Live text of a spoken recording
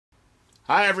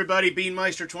Hi everybody,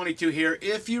 Beanmeister22 here.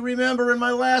 If you remember in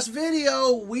my last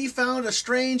video, we found a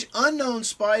strange unknown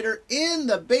spider in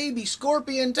the baby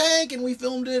scorpion tank and we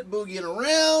filmed it boogieing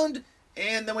around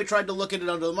and then we tried to look at it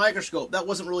under the microscope. That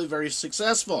wasn't really very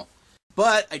successful.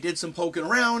 But I did some poking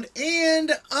around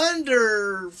and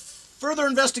under further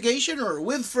investigation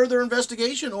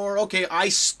I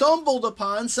stumbled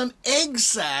upon some egg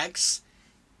sacs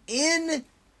in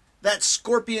that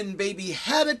scorpion baby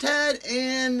habitat,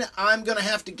 and I'm going to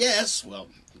have to guess,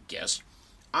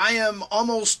 I am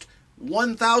almost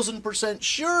 1,000%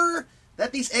 sure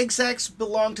that these egg sacs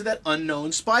belong to that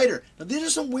unknown spider. Now, these are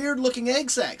some weird looking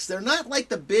egg sacs. They're not like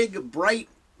the big, bright,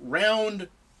 round,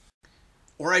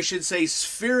 or I should say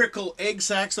spherical egg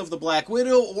sacs of the black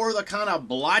widow, or the kind of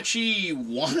blotchy,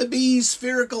 wannabe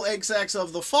spherical egg sacs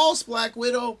of the false black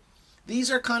widow. These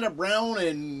are kind of brown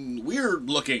and weird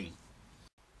looking.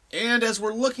 And as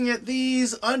we're looking at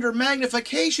these under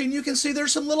magnification, you can see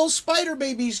there's some little spider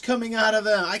babies coming out of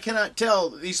them. I cannot tell.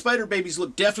 These spider babies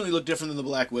definitely look different than the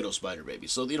Black Widow spider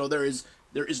babies. So, you know, there is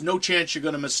no chance you're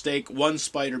going to mistake one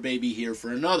spider baby here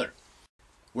for another.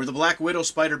 Where the Black Widow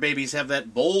spider babies have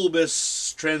that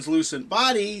bulbous, translucent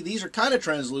body, these are kind of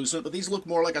translucent, but these look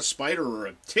more like a spider or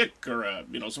a tick or a,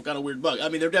 some kind of weird bug. I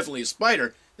mean, they're definitely a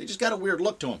spider. They just got a weird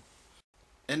look to them.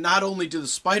 And not only do the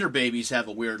spider babies have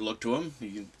a weird look to them,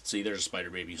 you can see there's a spider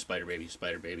baby, spider baby,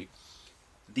 spider baby.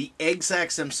 The egg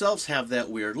sacs themselves have that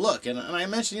weird look. And I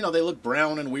mentioned, they look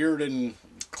brown and weird and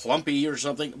clumpy or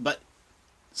something. But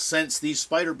since these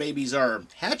spider babies are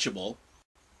hatchable,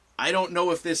 I don't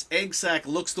know if this egg sac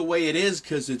looks the way it is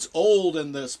because it's old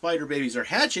and the spider babies are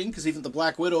hatching, because even the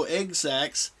Black Widow egg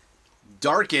sacs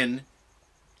darken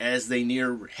as they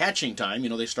near hatching time.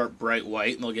 They start bright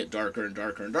white and they'll get darker and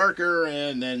darker and darker,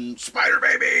 and then spider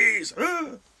babies!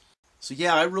 So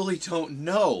yeah, I really don't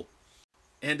know.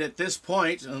 And at this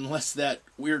point, unless that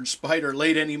weird spider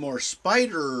laid any more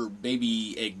spider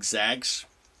baby egg sacs,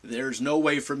 there's no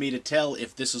way for me to tell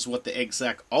if this is what the egg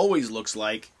sac always looks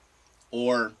like,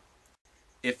 or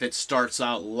if it starts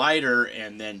out lighter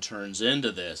and then turns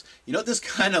into this. You know what this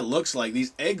kind of looks like?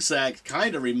 These egg sacs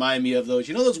kind of remind me of those,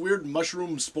 those weird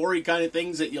mushroom spory kind of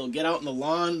things that you'll get out in the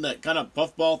lawn, that kind of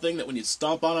puffball thing that when you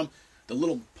stomp on them, the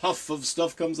little puff of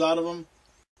stuff comes out of them?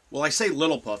 Well, I say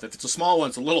little puff. If it's a small one,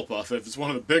 it's a little puff. If it's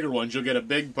one of the bigger ones, you'll get a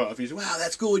big puff. You say, wow,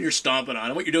 that's cool when you're stomping on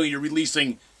it. What you're doing, you're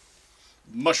releasing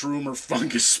mushroom or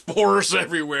fungus spores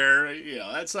everywhere.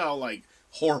 That's how,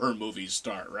 horror movies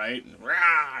start, right?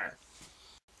 Rawr!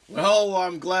 Well,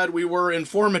 I'm glad we were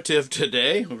informative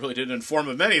today. We really didn't inform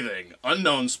of anything.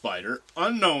 Unknown spider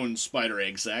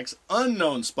egg sacs,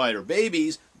 unknown spider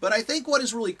babies. But I think what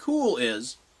is really cool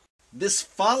is this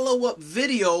follow-up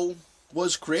video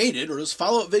was created, or this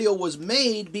follow-up video was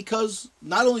made because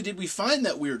not only did we find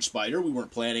that weird spider, we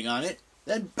weren't planning on it,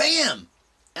 then bam!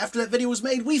 After that video was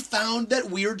made, we found that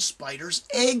weird spider's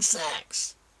egg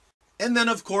sacs. And then,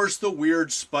 of course, the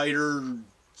weird spider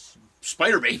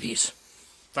babies.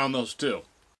 Found those too.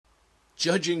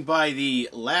 Judging by the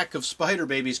lack of spider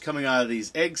babies coming out of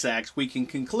these egg sacs, we can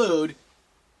conclude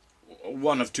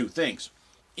one of two things.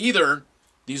 Either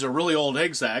these are really old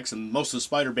egg sacs and most of the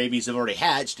spider babies have already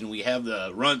hatched and we have the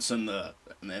runts and the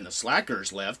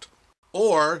slackers left,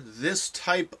 or this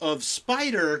type of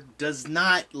spider does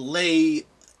not lay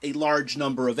a large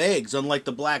number of eggs. Unlike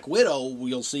the Black Widow,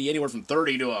 you'll see anywhere from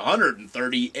 30 to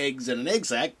 130 eggs in an egg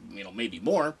sac, maybe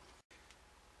more.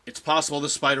 It's possible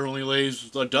this spider only lays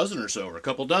a dozen or so, or a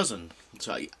couple dozen.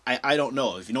 So I don't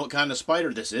know. If you know what kind of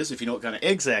spider this is, if you know what kind of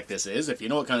egg sac this is, if you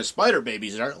know what kind of spider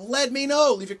babies are, let me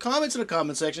know. Leave your comments in the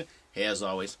comment section. Hey, as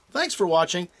always, thanks for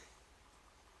watching.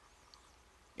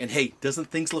 And hey, doesn't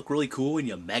things look really cool when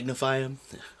you magnify them?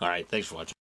 Alright, thanks for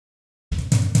watching.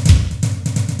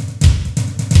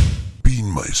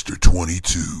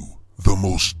 Beanmeister22, the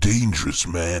most dangerous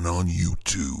man on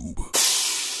YouTube.